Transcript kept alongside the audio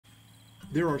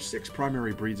There are 6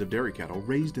 primary breeds of dairy cattle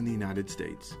raised in the United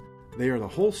States. They are the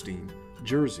Holstein,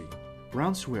 Jersey,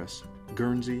 Brown Swiss,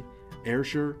 Guernsey,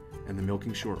 Ayrshire, and the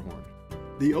milking Shorthorn.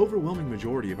 The overwhelming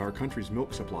majority of our country's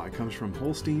milk supply comes from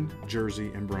Holstein,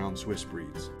 Jersey, and Brown Swiss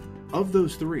breeds. Of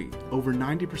those 3, over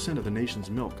 90% of the nation's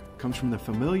milk comes from the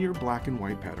familiar black and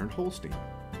white patterned Holstein.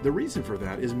 The reason for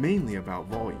that is mainly about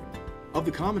volume. Of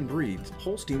the common breeds,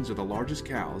 Holsteins are the largest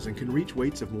cows and can reach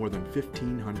weights of more than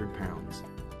 1,500 pounds.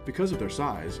 Because of their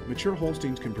size, mature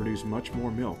Holsteins can produce much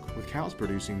more milk, with cows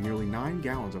producing nearly 9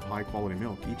 gallons of high-quality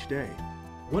milk each day.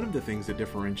 One of the things that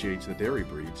differentiates the dairy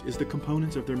breeds is the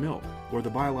components of their milk, or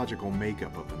the biological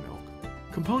makeup of the milk.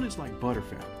 Components like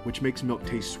butterfat, which makes milk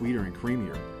taste sweeter and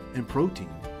creamier, and protein,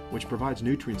 which provides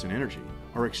nutrients and energy,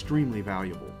 are extremely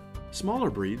valuable.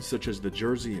 Smaller breeds, such as the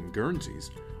Jersey and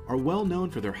Guernseys, are well known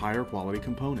for their higher quality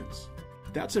components.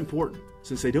 That's important,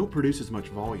 since they don't produce as much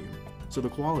volume, so the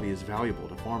quality is valuable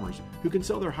to farmers who can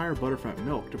sell their higher butterfat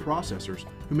milk to processors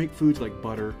who make foods like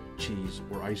butter, cheese,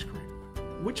 or ice cream.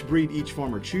 Which breed each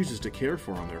farmer chooses to care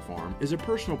for on their farm is a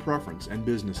personal preference and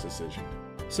business decision.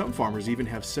 Some farmers even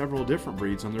have several different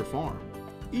breeds on their farm.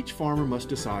 Each farmer must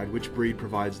decide which breed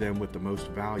provides them with the most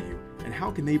value and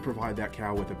how can they provide that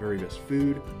cow with the very best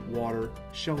food, water,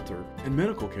 shelter, and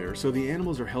medical care so the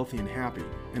animals are healthy and happy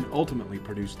and ultimately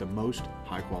produce the most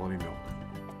high-quality milk.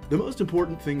 The most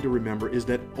important thing to remember is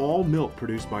that all milk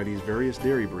produced by these various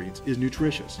dairy breeds is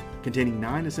nutritious, containing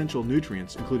 9 essential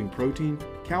nutrients including protein,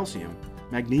 calcium,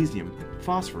 magnesium,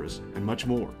 phosphorus, and much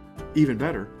more. Even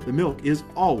better, the milk is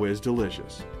always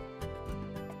delicious.